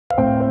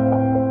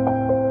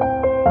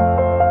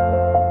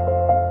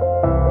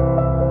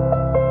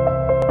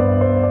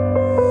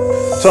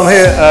So I'm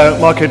here,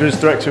 Mark Edwards,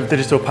 Director of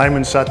Digital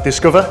Payments at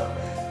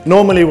Discover.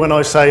 Normally when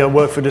I say I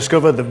work for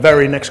Discover, the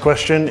very next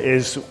question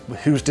is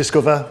who's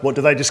Discover? What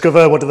do they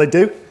discover? What do they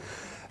do?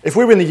 If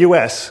we were in the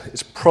US,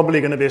 it's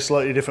probably going to be a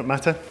slightly different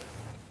matter.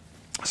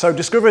 So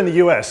Discover in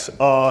the US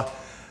are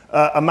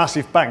a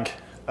massive bank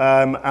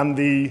and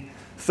the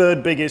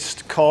third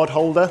biggest card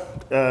holder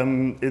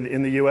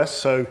in the US.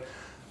 So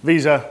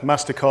Visa,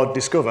 MasterCard,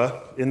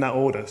 Discover in that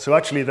order. So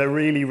actually they're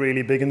really,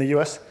 really big in the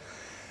US.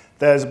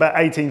 There's about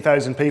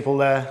 18,000 people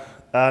there.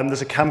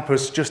 There's a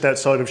campus just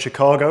outside of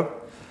Chicago.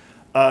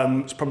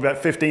 It's probably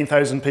about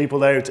 15,000 people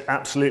there. It's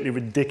absolutely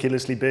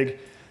ridiculously big.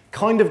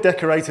 Kind of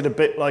decorated a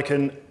bit like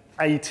an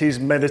 80s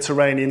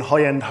Mediterranean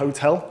high-end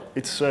hotel.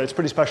 It's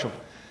pretty special.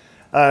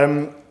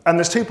 And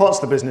there's two parts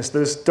of the business.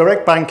 There's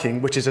direct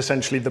banking, which is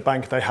essentially the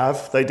bank they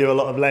have. They do a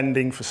lot of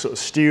lending for sort of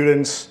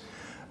students,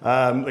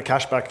 the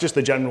cashback, just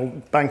the general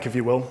bank, if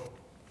you will.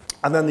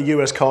 And then the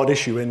US card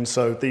issuing,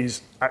 so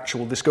these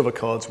actual Discover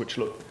cards, which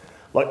look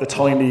like the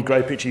tiny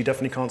grey picture you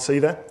definitely can't see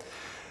there.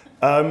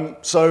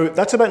 So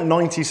that's about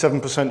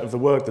 97% of the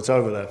work that's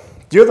over there.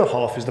 The other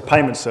half is the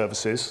payment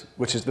services,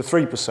 which is the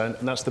 3%,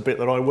 and that's the bit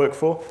that I work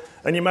for.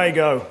 And you may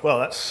go, well,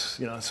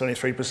 that's only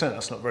 3%,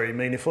 that's not very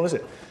meaningful, is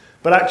it?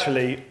 But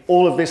actually,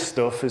 all of this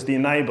stuff is the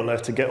enabler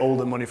to get all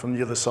the money from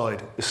the other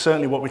side. It's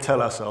certainly what we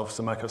tell ourselves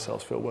to make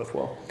ourselves feel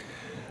worthwhile.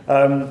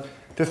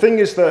 The thing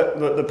is that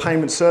the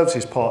payment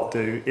services part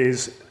do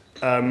is,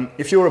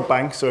 if you're a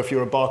bank, so if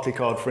you're a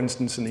Barclaycard, for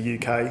instance, in the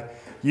UK,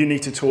 you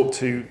need to talk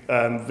to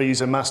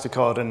Visa,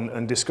 MasterCard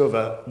and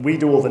Discover. We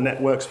do all the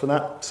networks for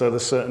that, so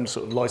there's certain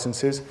sort of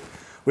licenses.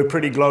 We're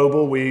pretty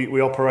global.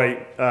 We operate,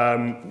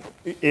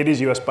 it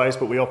is US based,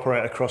 but we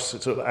operate across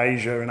sort of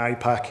Asia and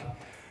APAC,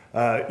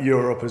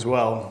 Europe as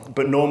well,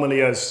 but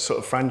normally as sort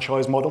of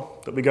franchise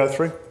model that we go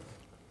through.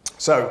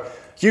 So,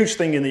 huge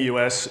thing in the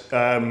US,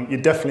 you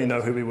definitely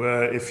know who we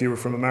were if you were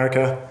from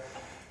America.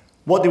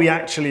 What do we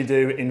actually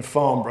do in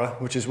Farnborough,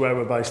 which is where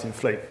we're based in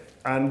Fleet?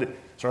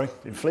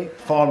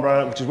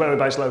 Farnborough, which is where we're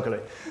based locally.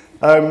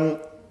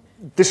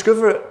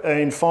 Discover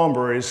in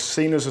Farnborough is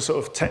seen as a sort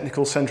of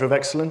technical centre of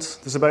excellence.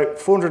 There's about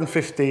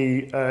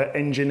 450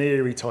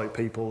 engineering type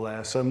people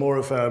there, so more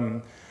of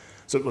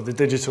sort of the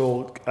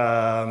digital,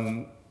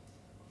 the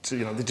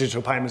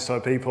digital payments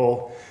type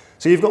people.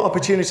 So you've got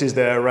opportunities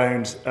there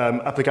around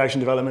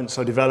application development,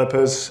 so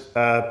developers,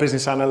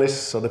 business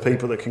analysts, so the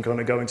people that can kind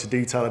of go into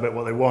detail about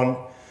what they want.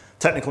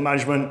 Technical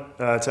management,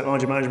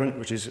 technology management,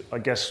 which is, I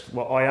guess,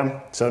 what I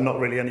am. So not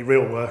really any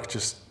real work,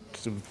 just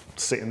sort of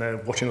sitting there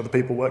watching other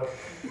people work.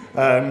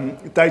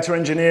 Data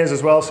engineers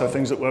as well, so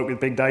things that work with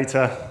big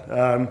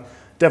data.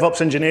 DevOps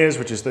engineers,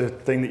 which is the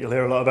thing that you'll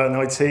hear a lot about in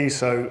IT,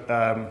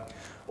 so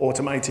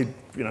automated,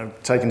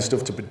 taking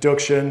stuff to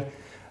production.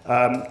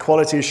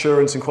 Quality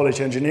assurance and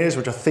quality engineers,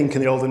 which I think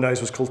in the olden days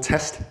was called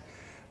test.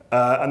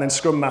 And then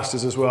Scrum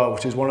Masters as well,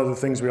 which is one of the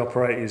things we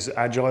operate is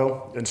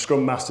Agile, and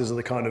Scrum Masters are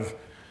the kind of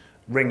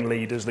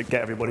ringleaders that get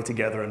everybody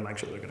together and make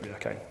sure they're going to be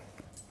okay.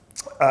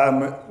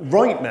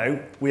 Right now,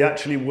 we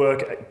actually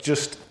work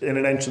just in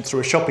an entrance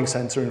through a shopping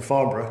centre in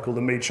Farnborough called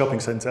the Mead Shopping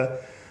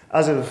Centre.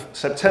 As of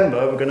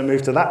September, we're going to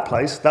move to that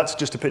place. That's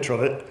just a picture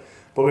of it.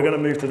 But we're going to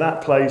move to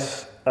that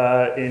place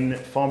in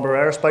Farnborough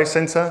Aerospace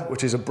Centre,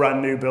 which is a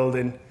brand new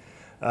building.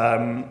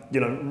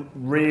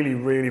 Really,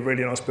 really,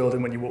 really nice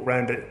building when you walk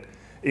around it.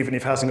 Even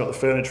if it hasn't got the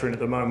furniture in at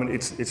the moment,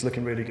 it's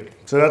looking really good.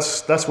 So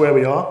that's where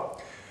we are.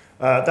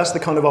 That's the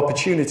kind of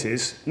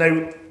opportunities.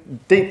 Now,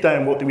 deep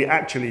down, what do we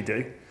actually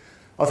do?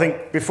 I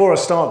think before I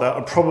start that,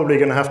 I'm probably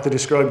going to have to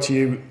describe to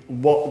you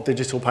what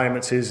digital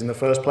payments is in the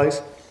first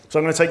place. So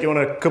I'm going to take you on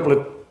a couple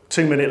of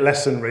 2-minute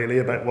lesson, really,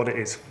 about what it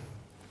is.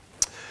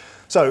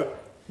 So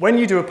when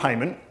you do a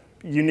payment,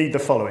 you need the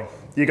following.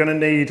 You're going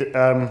to need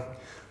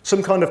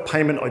some kind of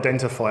payment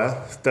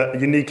identifier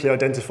that uniquely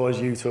identifies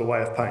you to a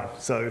way of paying.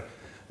 So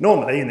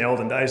normally, in the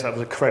olden days, that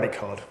was a credit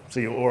card,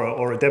 so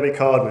or a debit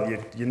card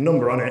with your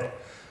number on it.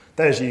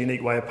 There's your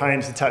unique way of paying.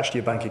 It's attached to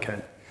your bank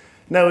account.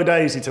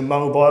 Nowadays, it's a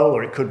mobile,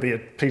 or it could be a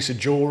piece of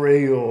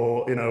jewellery,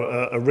 or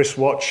a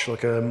wristwatch. Or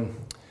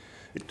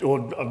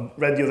I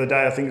read the other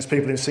day, I think there's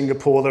people in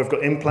Singapore that have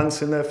got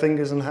implants in their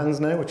fingers and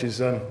hands now, which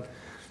is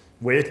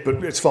weird,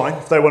 but it's fine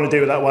if they want to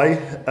do it that way.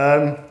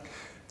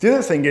 The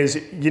other thing is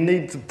you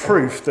need the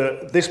proof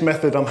that this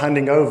method I'm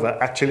handing over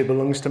actually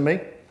belongs to me.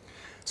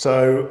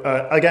 So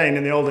again,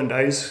 in the olden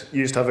days, you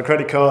used to have a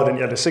credit card and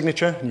you had a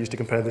signature, and you used to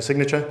compare the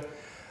signature.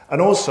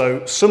 And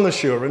also some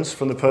assurance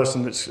from the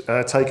person that's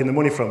taking the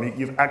money from you,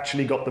 you've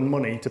actually got the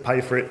money to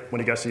pay for it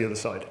when it goes to the other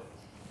side.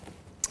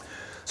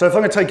 So if I'm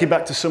going to take you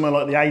back to somewhere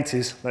like the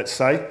 80s, let's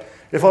say,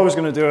 if I was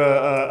going to do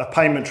a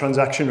payment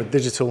transaction, a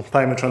digital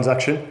payment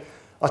transaction,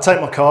 I'd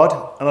take my card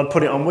and I'd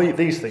put it on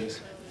these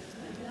things.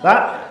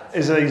 That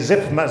is a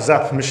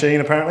zap machine,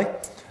 apparently.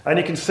 And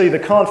you can see the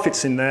card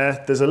fits in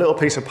there. There's a little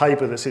piece of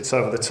paper that sits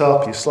over the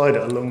top. You slide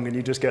it along and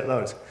you just get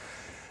those.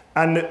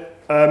 And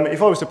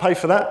if I was to pay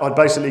for that, I'd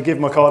basically give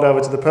my card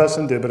over to the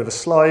person, do a bit of a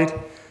slide.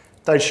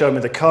 They'd show me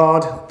the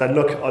card. They'd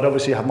look. I'd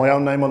obviously have my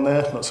own name on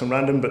there, not some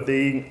random, but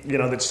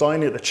they'd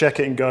sign it, they'd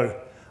check it and go,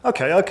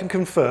 okay, I can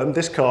confirm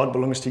this card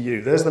belongs to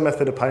you. There's the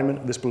method of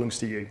payment, this belongs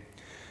to you.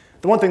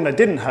 The one thing they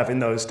didn't have in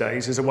those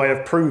days is a way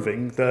of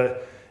proving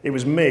that it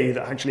was me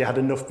that actually had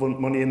enough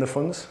money in the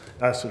funds,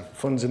 sort of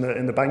funds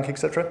in the bank,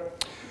 etc.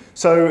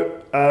 So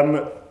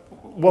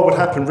what would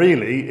happen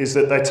really is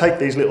that they take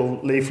these little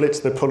leaflets,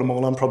 they put them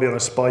all on, probably on a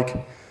spike,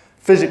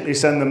 physically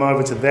send them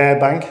over to their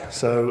bank,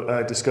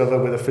 so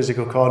Discover with a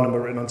physical card number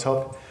written on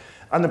top,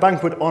 and the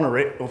bank would honour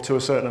it up to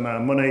a certain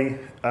amount of money,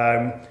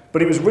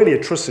 but it was really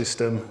a trust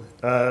system.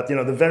 You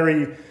know,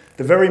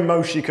 the very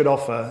most you could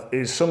offer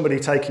is somebody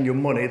taking your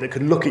money that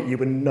could look at you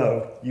and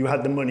know you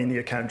had the money in the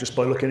account just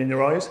by looking in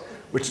your eyes,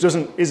 which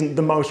isn't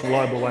the most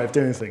reliable way of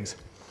doing things.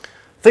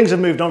 Things have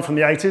moved on from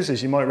the 80s,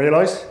 as you might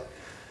realise.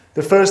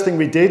 The first thing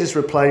we did is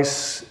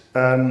replace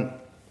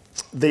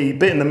the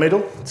bit in the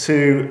middle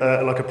to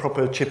like a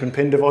proper chip and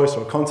pin device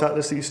or a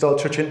contactless that you start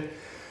touching.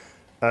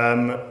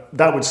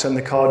 That would send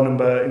the card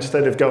number,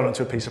 instead of going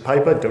onto a piece of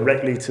paper,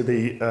 directly to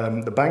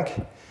the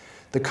bank.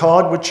 The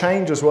card would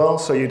change as well,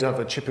 so you'd have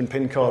a chip and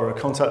pin card or a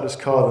contactless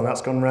card, and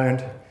that's gone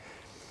round.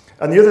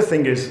 And the other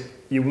thing is,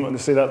 you wouldn't want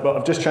to see that, but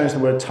I've just changed the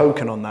word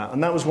token on that,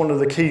 and that was one of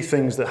the key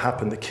things that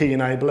happened, the key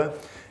enabler.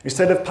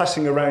 Instead of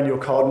passing around your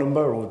card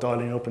number or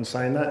dialing up and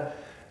saying that,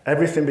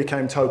 everything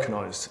became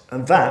tokenized,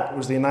 and that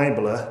was the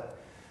enabler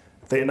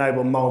that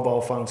enabled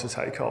mobile phones to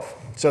take off.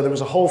 So there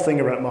was a whole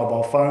thing around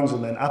mobile phones,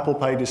 and then Apple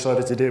Pay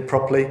decided to do it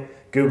properly,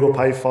 Google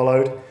Pay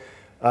followed.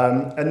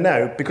 And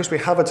now, because we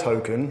have a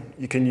token,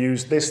 you can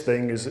use this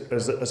thing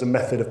as a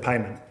method of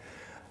payment.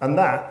 And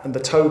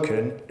the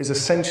token is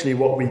essentially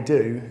what we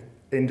do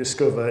in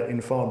Discover in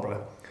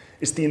Farnborough.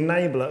 It's the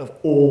enabler of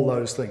all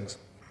those things.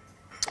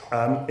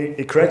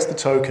 It creates the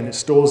token, it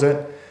stores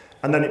it,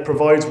 and then it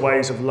provides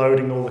ways of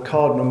loading all the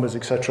card numbers,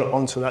 etc.,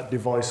 onto that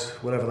device,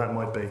 whatever that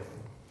might be.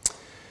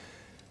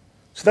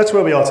 So that's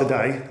where we are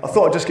today. I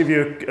thought I'd just give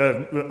you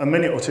a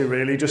minute or two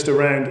really just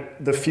around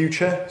the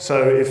future.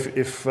 So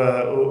if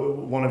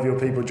one of your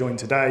people joined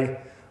today,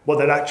 what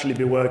they'd actually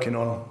be working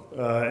on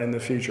in the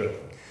future.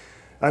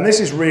 And this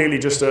is really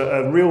just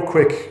a real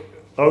quick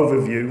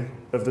overview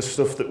of the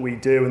stuff that we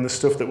do and the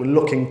stuff that we're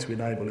looking to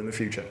enable in the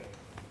future.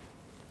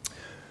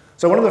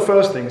 So one of the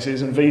first things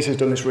is, and Visa's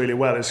done this really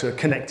well, is a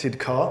connected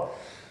car.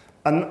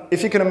 And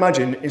if you can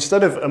imagine,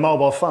 instead of a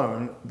mobile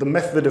phone, the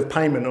method of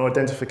payment or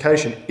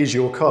identification is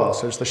your car.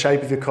 So it's the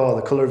shape of your car,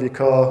 the colour of your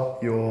car,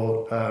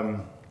 your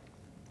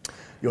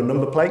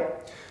number plate.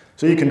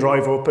 So you can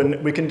drive up,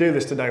 and we can do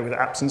this today with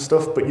apps and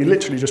stuff, but you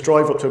literally just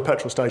drive up to a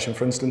petrol station,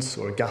 for instance,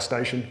 or a gas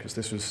station, because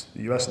this was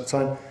the US at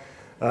the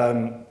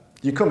time.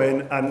 You come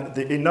in, and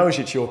it knows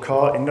it's your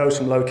car. It knows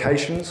some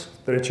locations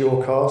that it's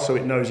your car, so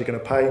it knows you're going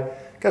to pay.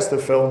 Gets the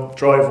fill,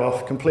 drive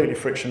off, completely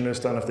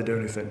frictionless, don't have to do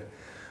anything.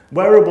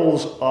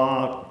 Wearables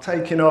are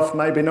taking off,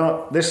 maybe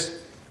not.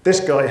 This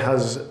guy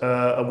has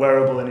a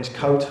wearable in his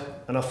coat,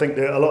 and I think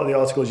that a lot of the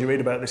articles you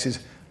read about this is,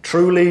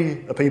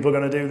 truly, are people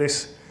going to do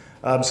this?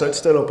 So it's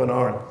still up and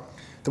on.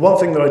 The one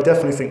thing that I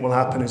definitely think will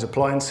happen is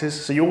appliances.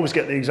 So you always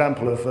get the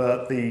example of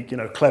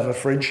the clever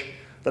fridge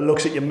that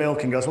looks at your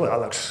milk and goes, well,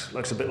 that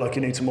looks a bit like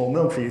you need some more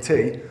milk for your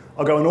tea.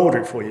 I'll go and order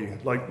it for you,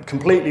 like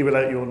completely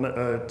without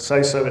your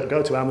say-so. It'll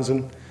go to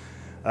Amazon.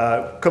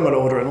 Come and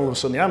order, and all of a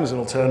sudden the Amazon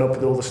will turn up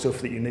with all the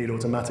stuff that you need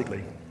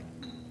automatically.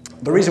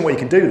 The reason why you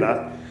can do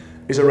that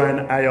is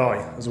around AI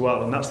as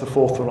well, and that's the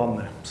fourth one on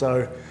there.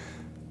 So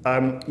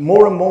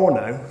more and more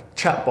now,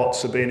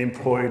 chatbots are being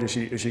employed as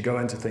you go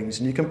into things,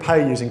 and you can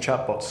pay using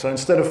chatbots. So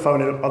instead of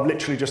phoning up, I've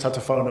literally just had to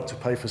phone up to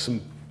pay for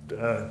some,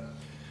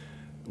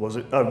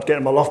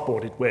 getting my loft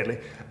boarded, weirdly.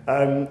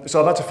 So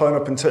I've had to phone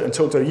up and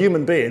talk to a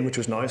human being, which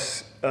was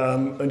nice,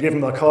 and give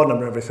them my card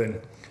number and everything.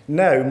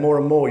 Now, more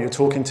and more, you're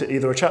talking to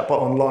either a chatbot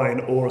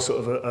online or a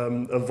sort of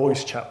a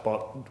voice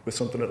chatbot with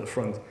something at the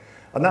front.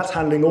 And that's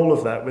handling all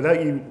of that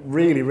without you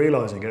really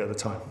realising it at the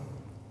time.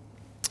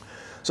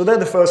 So they're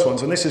the first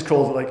ones, and this is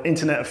called like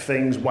Internet of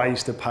Things,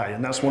 ways to pay,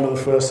 and that's one of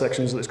the first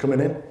sections that's coming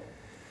in.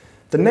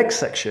 The next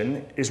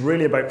section is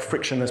really about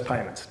frictionless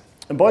payments.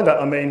 And by that,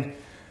 I mean,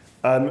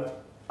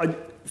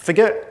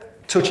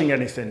 forget touching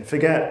anything,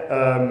 forget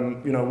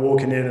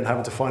walking in and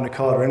having to find a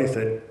card or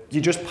anything.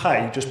 You just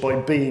pay just by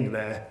being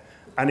there,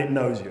 and it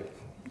knows you.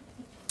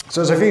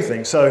 So there's a few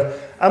things. So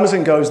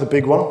Amazon Go is the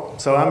big one.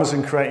 So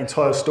Amazon create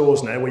entire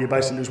stores now where you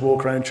basically just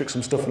walk around, chuck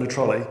some stuff in a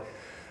trolley,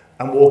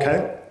 and walk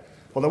out.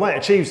 Well, the way it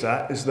achieves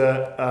that is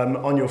that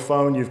on your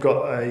phone you've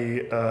got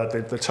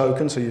the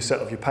token, so you set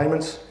up your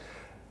payments.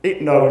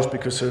 It knows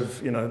because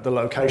of the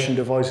location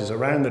devices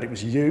around that it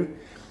was you.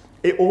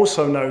 It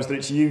also knows that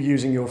it's you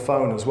using your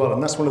phone as well,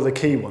 and that's one of the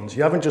key ones.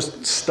 You haven't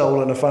just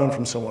stolen a phone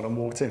from someone and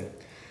walked in.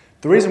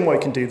 The reason why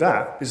it can do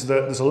that is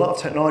that there's a lot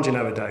of technology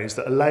nowadays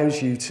that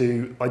allows you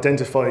to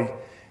identify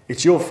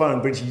it's your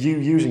phone, but it's you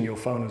using your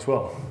phone as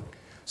well.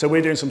 So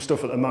we're doing some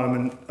stuff at the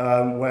moment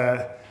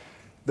where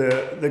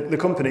the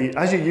company,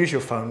 as you use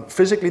your phone,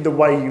 physically the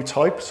way you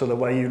type, so the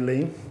way you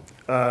lean,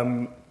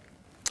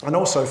 and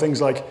also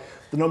things like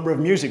the number of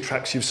music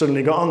tracks you've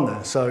suddenly got on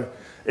there. So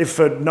if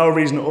for no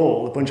reason at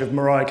all, a bunch of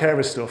Mariah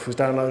Carey stuff was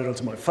downloaded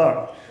onto my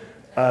phone,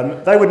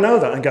 They would know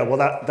that and go, well,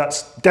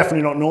 that's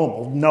definitely not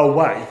normal, no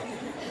way.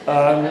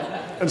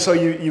 And so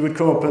you would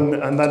come up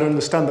and they'd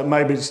understand that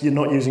maybe you're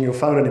not using your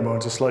phone anymore,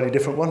 it's a slightly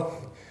different one.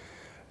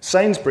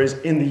 Sainsbury's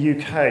in the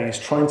UK is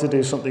trying to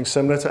do something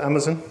similar to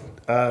Amazon,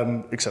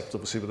 except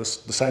obviously with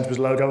the Sainsbury's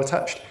logo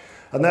attached.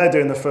 And they're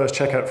doing the first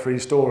checkout free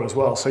store as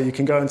well. So you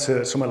can go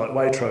into somewhere like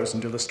Waitrose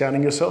and do the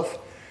scanning yourself.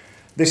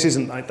 This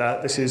isn't like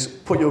that. This is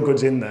put your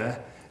goods in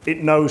there.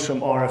 It knows from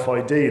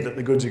RFID that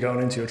the goods are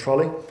going into your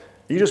trolley.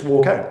 You just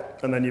walk out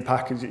and then you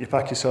pack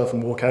yourself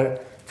and walk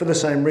out. For the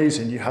same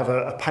reason, you have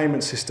a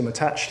payment system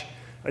attached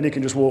and you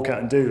can just walk out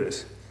and do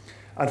this.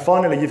 And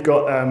finally, you've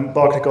got,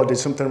 Barclaycard did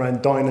something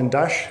around Dine and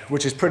Dash,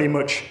 which is pretty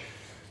much,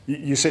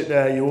 you sit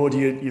there, you order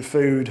your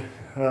food,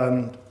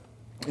 order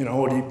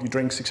your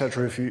drinks,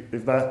 etc.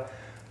 if that.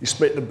 You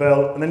split the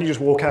bill, and then you just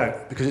walk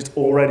out because it's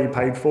already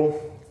paid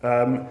for.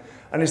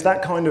 And it's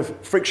that kind of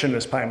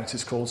frictionless payment,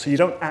 it's called. So you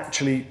don't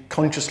actually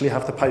consciously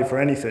have to pay for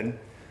anything.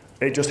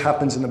 It just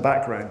happens in the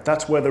background.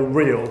 That's where the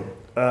real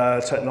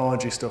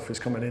technology stuff is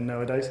coming in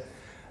nowadays.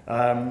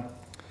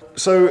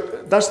 So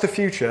that's the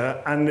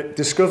future, and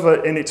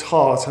Discover in its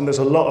heart, and there's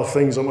a lot of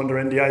things I'm under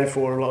NDA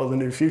for, a lot of the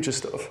new future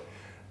stuff,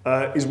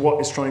 is what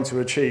it's trying to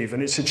achieve.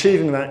 And it's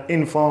achieving that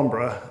in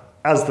Farnborough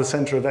as the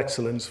centre of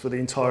excellence for the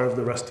entire of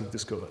the rest of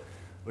Discover,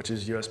 which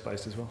is US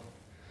based as well.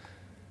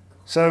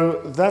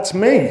 So that's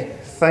me.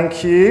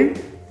 Thank you.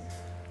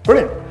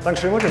 Brilliant.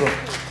 Thanks very much,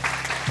 everyone.